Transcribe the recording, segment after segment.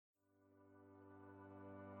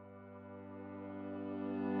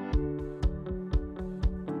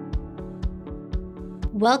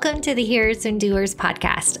Welcome to the Hearers and Doers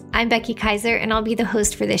podcast. I'm Becky Kaiser, and I'll be the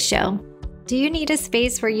host for this show. Do you need a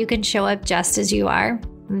space where you can show up just as you are?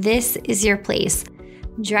 This is your place.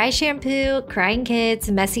 Dry shampoo, crying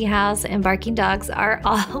kids, messy house, and barking dogs are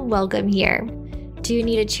all welcome here. Do you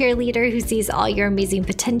need a cheerleader who sees all your amazing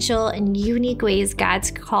potential and unique ways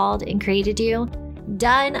God's called and created you?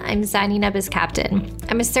 Done. I'm signing up as captain.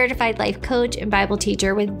 I'm a certified life coach and Bible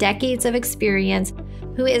teacher with decades of experience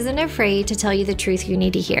who isn't afraid to tell you the truth you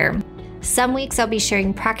need to hear. Some weeks I'll be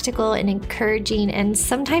sharing practical and encouraging and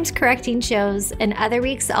sometimes correcting shows, and other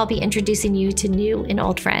weeks I'll be introducing you to new and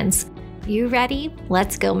old friends. You ready?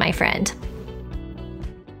 Let's go, my friend.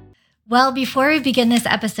 Well, before we begin this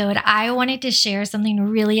episode, I wanted to share something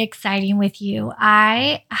really exciting with you.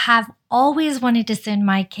 I have always wanted to send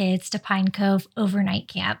my kids to Pine Cove overnight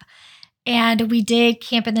camp. And we did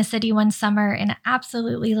camp in the city one summer and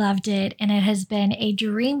absolutely loved it. And it has been a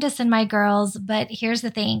dream to send my girls. But here's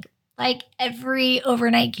the thing, like every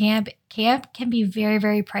overnight camp can be very,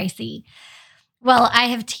 very pricey. Well, I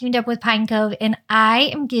have teamed up with Pine Cove, and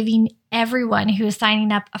I am giving everyone who is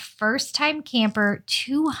signing up a first-time camper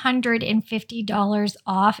 $250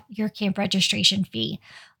 off your camp registration fee.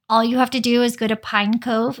 All you have to do is go to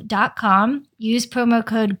pinecove.com, use promo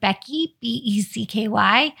code Becky,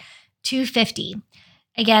 BECKY, 250.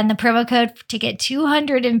 Again, the promo code to get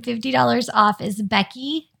 $250 off is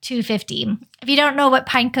Becky 250. If you don't know what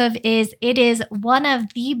Pine Cove is, it is one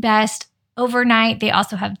of the best overnight. They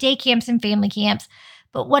also have day camps and family camps,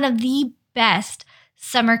 but one of the best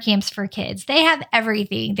summer camps for kids. They have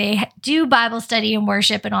everything. They do Bible study and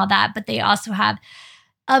worship and all that, but they also have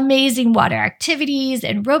amazing water activities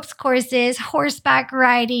and ropes courses, horseback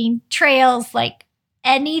riding, trails, like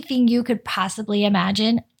anything you could possibly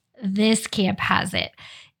imagine. This camp has it.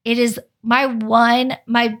 It is my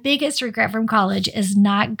biggest regret from college is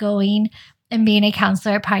not going and being a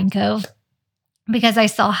counselor at Pine Cove, because I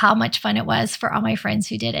saw how much fun it was for all my friends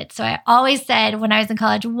who did it. So I always said when I was in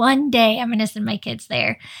college, one day I'm going to send my kids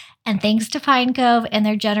there. And thanks to Pine Cove and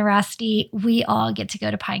their generosity, we all get to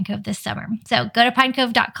go to Pine Cove this summer. So go to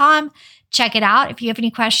pinecove.com, check it out. If you have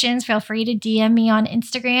any questions, feel free to DM me on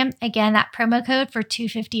Instagram. Again, that promo code for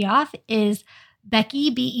 $250 off is Becky,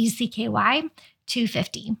 BECKY,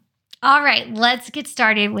 250. All right, let's get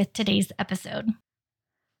started with today's episode.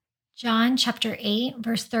 John chapter 8,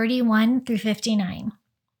 verse 31 through 59.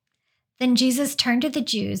 Then Jesus turned to the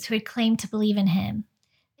Jews who had claimed to believe in him.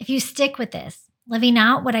 If you stick with this, living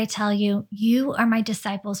out what I tell you, you are my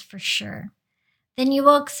disciples for sure. Then you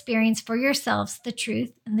will experience for yourselves the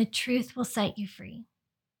truth, and the truth will set you free.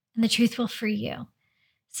 And the truth will free you.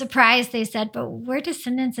 Surprised, they said, but we're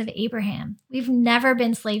descendants of Abraham. We've never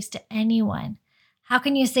been slaves to anyone. How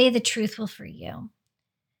can you say the truth will free you?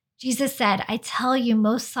 Jesus said, I tell you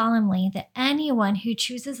most solemnly that anyone who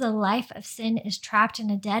chooses a life of sin is trapped in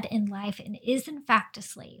a dead-end life and is in fact a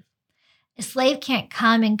slave. A slave can't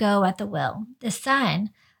come and go at the will. The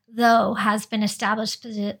son, though, has been established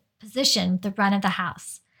position, the run of the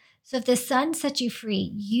house. So if the son sets you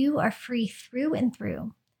free, you are free through and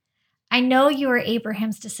through. I know you are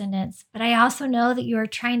Abraham's descendants, but I also know that you are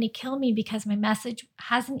trying to kill me because my message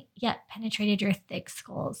hasn't yet penetrated your thick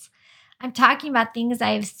skulls. I'm talking about things I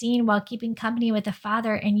have seen while keeping company with the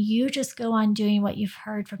Father, and you just go on doing what you've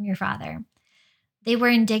heard from your father. They were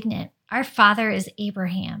indignant. Our father is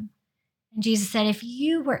Abraham. And Jesus said, if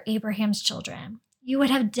you were Abraham's children, you would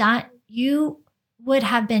have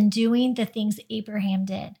been doing the things Abraham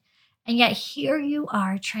did. And yet here you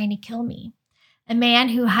are trying to kill me. A man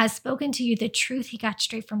who has spoken to you the truth he got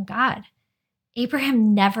straight from God.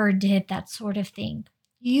 Abraham never did that sort of thing.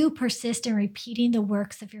 You persist in repeating the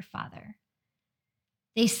works of your father.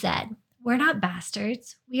 They said, we're not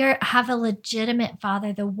bastards. We have a legitimate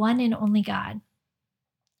father, the one and only God.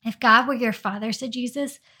 If God were your father, said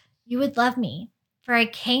Jesus, you would love me, for I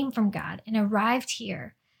came from God and arrived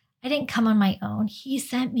here. I didn't come on my own. He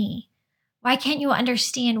sent me. Why can't you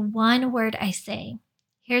understand one word I say?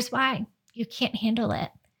 Here's why. You can't handle it.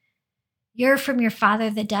 You're from your father,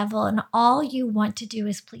 the devil, and all you want to do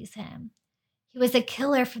is please him. He was a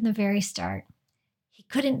killer from the very start. He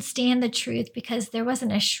couldn't stand the truth because there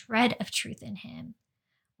wasn't a shred of truth in him.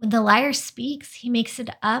 When the liar speaks, he makes it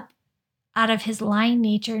up out of his lying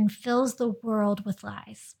nature and fills the world with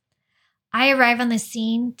lies. I arrive on the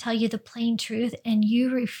scene, tell you the plain truth, and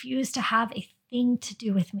you refuse to have a thing to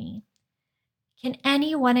do with me. Can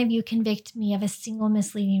any one of you convict me of a single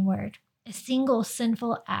misleading word, a single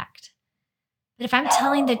sinful act? But if I'm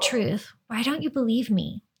telling the truth, why don't you believe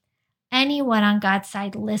me? Anyone on God's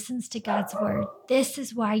side listens to God's word. This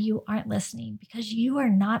is why you aren't listening, because you are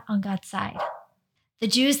not on God's side. The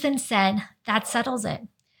Jews then said, that settles it.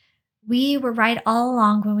 We were right all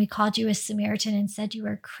along when we called you a Samaritan and said you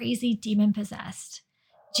were crazy, demon-possessed."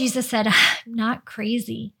 Jesus said, "I'm not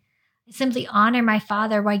crazy. I simply honor my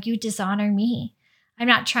Father while you dishonor me. I'm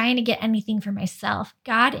not trying to get anything for myself.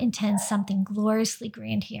 God intends something gloriously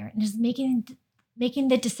grand here and is making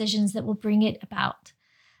the decisions that will bring it about.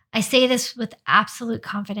 I say this with absolute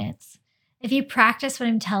confidence. If you practice what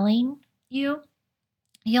I'm telling you,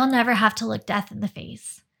 you'll never have to look death in the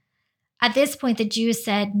face." At this point, the Jews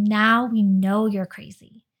said, "Now we know you're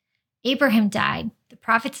crazy. Abraham died. The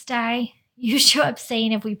prophets die. You show up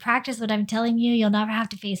saying, if we practice what I'm telling you, you'll never have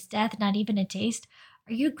to face death, not even a taste.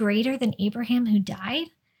 Are you greater than Abraham who died?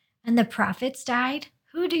 And the prophets died?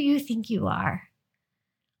 Who do you think you are?"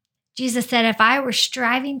 Jesus said, "If I were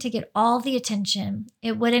striving to get all the attention,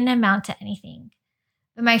 it wouldn't amount to anything.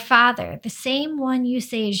 But my Father, the same one you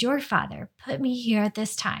say is your Father, put me here at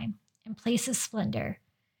this time in place of splendor.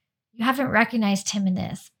 You haven't recognized him in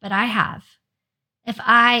this, but I have. If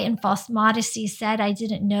I, in false modesty, said I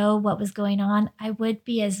didn't know what was going on, I would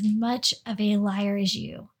be as much of a liar as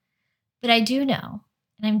you. But I do know,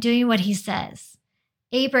 and I'm doing what he says.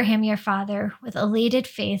 Abraham, your father, with elated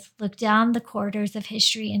faith, looked down the corridors of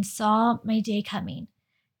history and saw my day coming.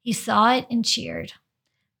 He saw it and cheered.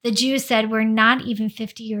 The Jews said, we're not even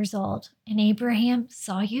 50 years old, and Abraham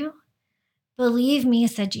saw you? Believe me,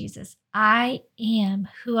 said Jesus, I am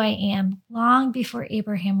who I am long before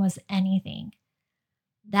Abraham was anything.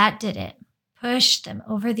 That did it. Pushed them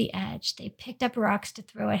over the edge. They picked up rocks to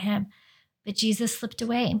throw at him, but Jesus slipped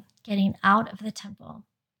away, getting out of the temple.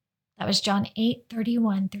 That was John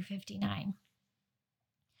 8:31-59.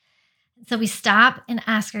 And so we stop and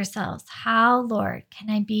ask ourselves, how, Lord, can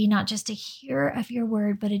I be not just a hearer of your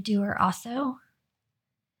word, but a doer also?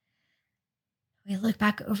 We look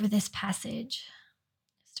back over this passage,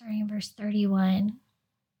 starting in verse 31.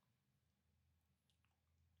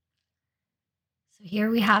 So here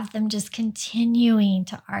we have them just continuing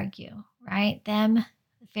to argue, right? Them,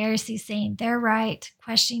 the Pharisees, saying they're right,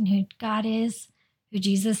 questioning who God is, who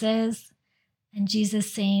Jesus is, and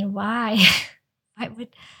Jesus saying, why? Why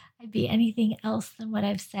would I be anything else than what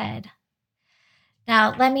I've said?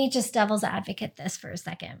 Now, let me just devil's advocate this for a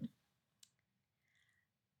second.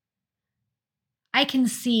 I can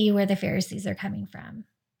see where the Pharisees are coming from.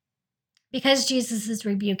 Because Jesus is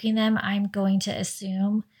rebuking them, I'm going to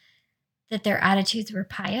assume that their attitudes were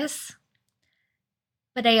pious.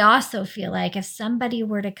 But I also feel like if somebody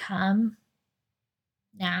were to come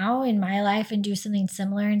now in my life and do something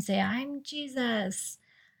similar and say, I'm Jesus,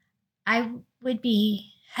 I would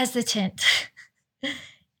be hesitant,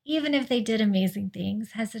 even if they did amazing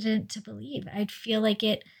things, hesitant to believe. I'd feel like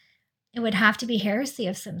it would have to be heresy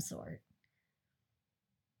of some sort.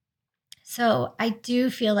 So I do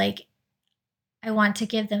feel like I want to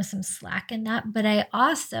give them some slack in that, but I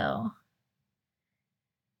also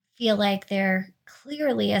feel like there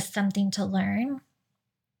clearly is something to learn,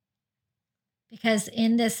 because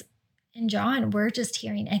in John, we're just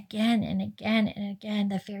hearing again and again and again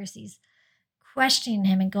the Pharisees questioning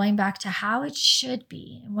him and going back to how it should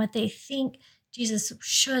be and what they think Jesus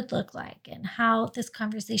should look like and how this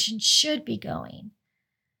conversation should be going.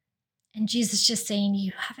 And Jesus just saying,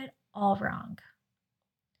 you have it all wrong.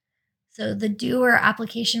 So the doer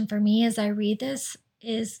application for me as I read this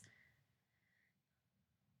is,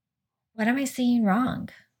 what am I saying wrong?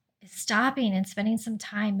 It's stopping and spending some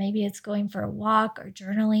time. Maybe it's going for a walk or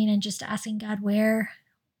journaling and just asking God, where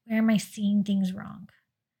am I seeing things wrong?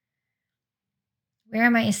 Where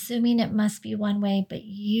am I assuming it must be one way, but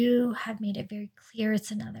you have made it very clear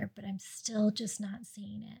it's another, but I'm still just not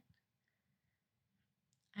seeing it.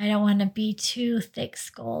 I don't want to be too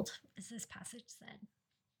thick-skulled, as this passage said.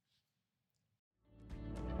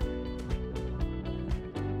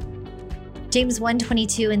 James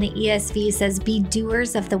 1:22 in the ESV says, be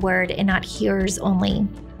doers of the word and not hearers only.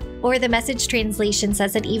 Or the Message translation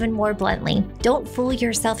says it even more bluntly, don't fool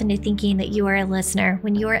yourself into thinking that you are a listener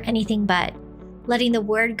when you are anything but, letting the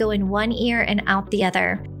word go in one ear and out the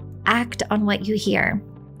other. Act on what you hear.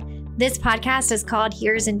 This podcast is called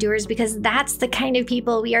Hearers and Doers because that's the kind of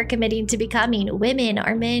people we are committing to becoming, women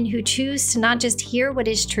or men who choose to not just hear what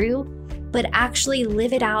is true, but actually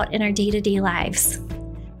live it out in our day-to-day lives.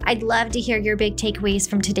 I'd love to hear your big takeaways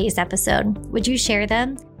from today's episode. Would you share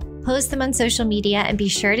them? Post them on social media and be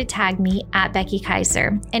sure to tag me at Becky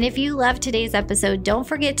Kaiser. And if you love today's episode, don't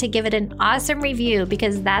forget to give it an awesome review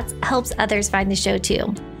because that helps others find the show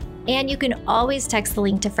too. And you can always text the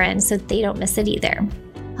link to friends so they don't miss it either.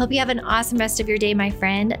 Hope you have an awesome rest of your day, my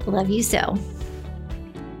friend. Love you so.